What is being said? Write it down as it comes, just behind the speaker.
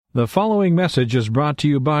The following message is brought to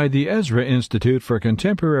you by the Ezra Institute for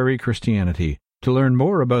Contemporary Christianity. To learn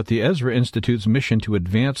more about the Ezra Institute's mission to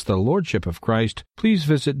advance the Lordship of Christ, please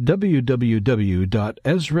visit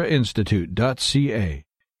www.ezrainstitute.ca.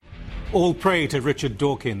 All pray to Richard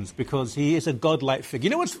Dawkins because he is a godlike figure. You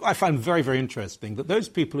know what I find very, very interesting? That those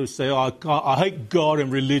people who say, I hate God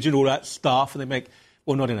and religion, all that stuff, and they make,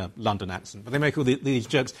 well, not in a London accent, but they make all these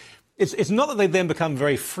jokes. It's not that they then become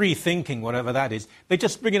very free-thinking, whatever that is. They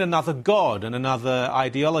just bring in another god and another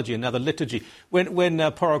ideology, another liturgy. When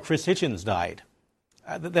poor old Chris Hitchens died,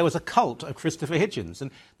 there was a cult of Christopher Hitchens. And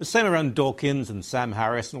the same around Dawkins and Sam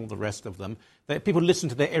Harris and all the rest of them. People listen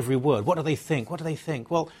to their every word. What do they think? What do they think?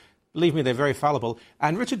 Well, believe me, they're very fallible.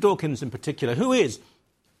 And Richard Dawkins in particular, who is,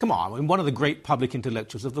 come on, one of the great public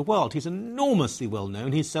intellectuals of the world. He's enormously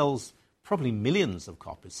well-known. He sells probably millions of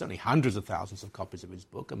copies, certainly hundreds of thousands of copies of his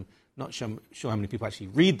book. I'm not sure how many people actually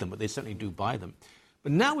read them, but they certainly do buy them.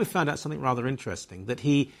 But now we've found out something rather interesting, that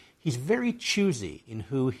he's very choosy in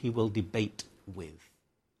who he will debate with.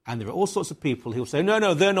 And there are all sorts of people who will say,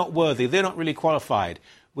 no, they're not worthy, they're not really qualified,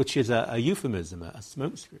 which is a euphemism, a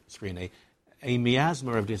smoke screen, a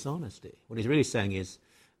miasma of dishonesty. What he's really saying is,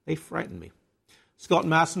 they frighten me. Scott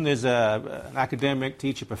Masson is an academic,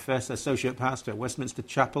 teacher, professor, associate pastor at Westminster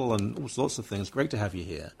Chapel and all sorts of things. Great to have you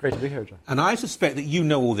here. Great to be here, John. And I suspect that you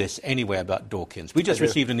know all this anyway about Dawkins. We just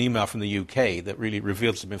received an email from the UK that really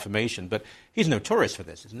revealed some information, but he's notorious for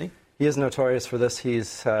this, isn't he? He is notorious for this.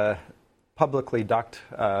 He's publicly ducked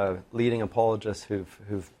leading apologists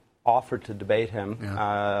who've offered to debate him.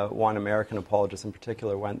 Yeah. One American apologist in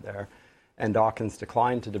particular went there. And Dawkins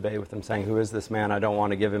declined to debate with him, saying, who is this man? I don't want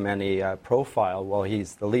to give him any profile. Well,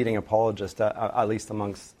 he's the leading apologist, at least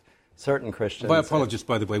amongst certain Christians. By apologist,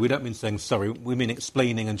 by the way, we don't mean saying sorry. We mean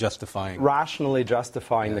explaining and justifying. Rationally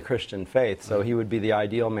justifying the Christian faith. So he would be the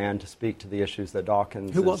ideal man to speak to the issues that Dawkins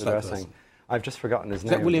is addressing. That person? I've just forgotten his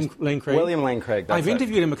name. Is that William Lane Craig? William Lane Craig, that's I've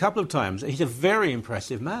interviewed him a couple of times. He's a very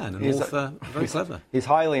impressive man, an author, very clever. He's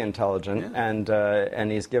highly intelligent,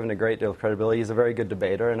 and he's given a great deal of credibility. He's a very good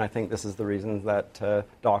debater, and I think this is the reason that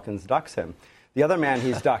Dawkins ducks him. The other man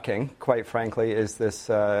he's ducking, quite frankly, is this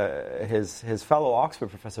his fellow Oxford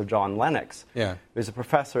professor, John Lennox, who's a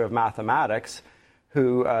professor of mathematics,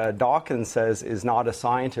 who Dawkins says is not a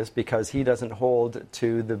scientist because he doesn't hold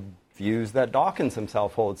to the views that Dawkins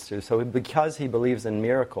himself holds to. So because he believes in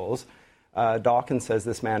miracles, Dawkins says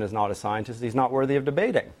this man is not a scientist. He's not worthy of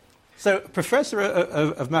debating. So professor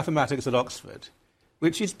of mathematics at Oxford,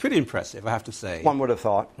 which is pretty impressive, I have to say. One would have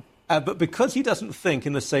thought. But because he doesn't think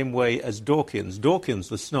in the same way as Dawkins,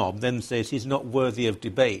 the snob, then says he's not worthy of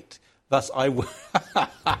debate. Thus,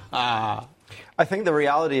 I think the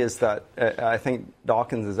reality is that I think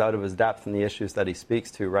Dawkins is out of his depth in the issues that he speaks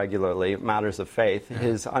to regularly, matters of faith. Yeah.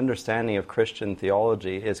 His understanding of Christian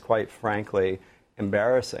theology is, quite frankly,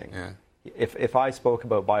 embarrassing. Yeah. If I spoke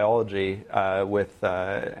about biology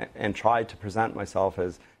and tried to present myself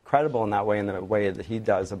as credible in that way, in the way that he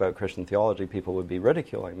does about Christian theology, people would be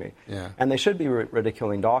ridiculing me. Yeah. And they should be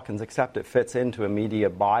ridiculing Dawkins, except it fits into a media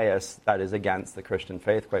bias that is against the Christian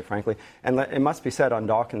faith, quite frankly. And it must be said on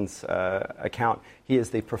Dawkins' account, he is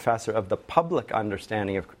the professor of the public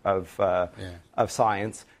understanding of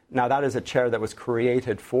science. Now, that is a chair that was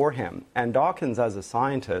created for him. And Dawkins, as a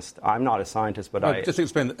scientist, I'm not a scientist, but Just to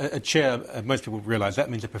explain, a chair, most people realize, that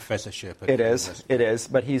means a professorship. It is.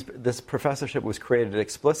 But this professorship was created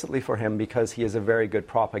explicitly for him because he is a very good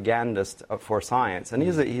propagandist for science. And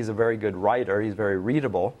he's a very good writer. He's very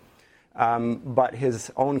readable. But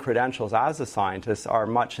his own credentials as a scientist are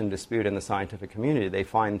much in dispute in the scientific community. They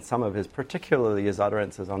find some of particularly his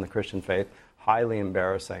utterances on the Christian faith, highly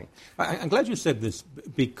embarrassing. I'm glad you said this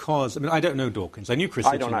because, I don't know Dawkins. I knew Chris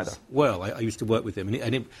Hitchens. I don't either. Well, I used to work with him.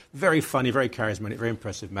 And very funny, very charismatic, very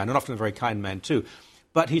impressive man, and often a very kind man too.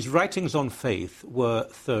 But his writings on faith were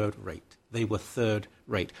third-rate. They were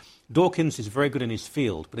third-rate. Dawkins is very good in his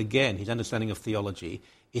field, but again, his understanding of theology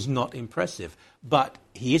is not impressive. But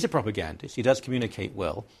he is a propagandist. He does communicate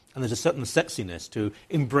well. And there's a certain sexiness to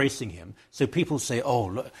embracing him. So people say, oh,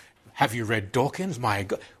 look, have you read Dawkins? My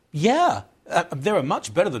God. Yeah. There are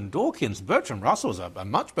much better than Dawkins. Bertrand Russell's a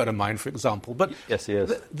much better mind, for example. But yes, he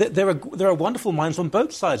is. There are wonderful minds on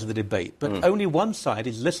both sides of the debate, but only one side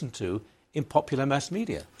is listened to in popular mass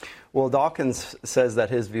media. Well, Dawkins says that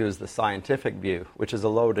his view is the scientific view, which is a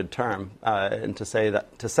loaded term. And to say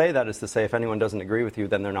that is to say if anyone doesn't agree with you,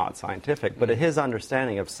 then they're not scientific. But his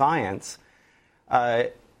understanding of science,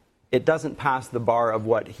 it doesn't pass the bar of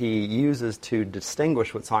what he uses to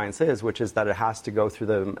distinguish what science is, which is that it has to go through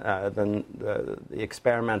the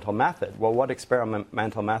experimental method. Well, what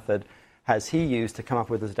experimental method has he used to come up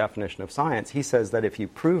with his definition of science? He says that if you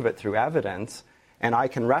prove it through evidence, and I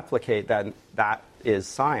can replicate that is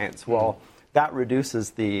science, well, that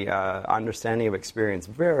reduces the understanding of experience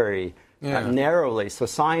very narrowly. So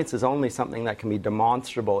science is only something that can be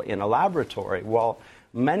demonstrable in a laboratory. Well,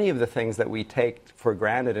 many of the things that we take for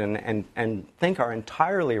granted and think are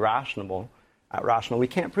entirely rational, we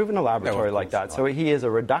can't prove in a laboratory like that. So he is a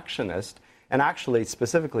reductionist, and actually,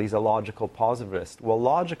 specifically, he's a logical positivist. Well,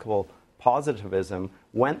 logical positivism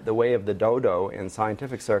went the way of the dodo in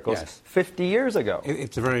scientific circles 50 years ago.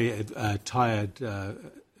 It's a very tired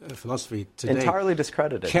philosophy today. Entirely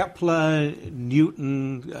discredited. Kepler,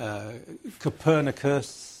 Newton,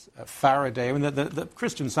 Copernicus, Faraday. I mean, the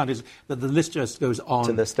Christian scientists, the list just goes on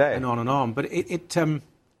to this day. And on and on. But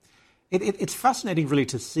it's fascinating, really,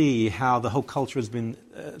 to see how the whole culture has been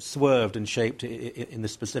swerved and shaped in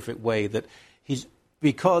this specific way that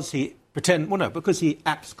because he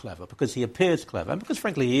acts clever, because he appears clever, and because,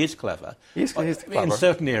 frankly, he is clever. He's clever. In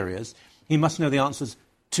certain areas, he must know the answers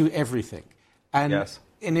to everything. And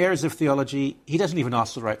in areas of theology, he doesn't even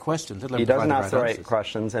ask the right questions. He doesn't ask the right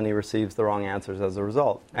questions, and he receives the wrong answers as a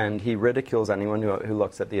result. And he ridicules anyone who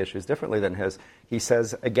looks at the issues differently than his. He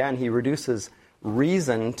says, again, he reduces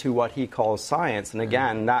reason to what he calls science. And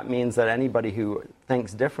again, that means that anybody who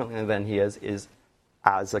thinks differently than he is,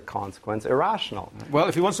 as a consequence, irrational. Well,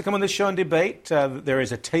 if he wants to come on this show and debate, there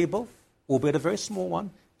is a table, albeit a very small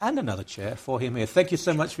one, and another chair for him here. Thank you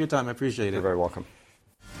so much for your time. I appreciate it. You're very welcome.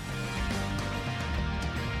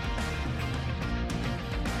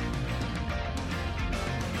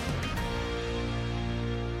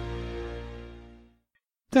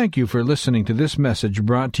 Thank you for listening to this message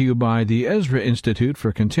brought to you by the Ezra Institute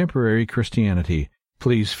for Contemporary Christianity.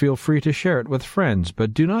 Please feel free to share it with friends,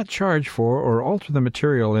 but do not charge for or alter the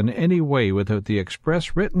material in any way without the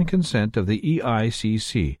express written consent of the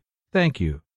EICC. Thank you.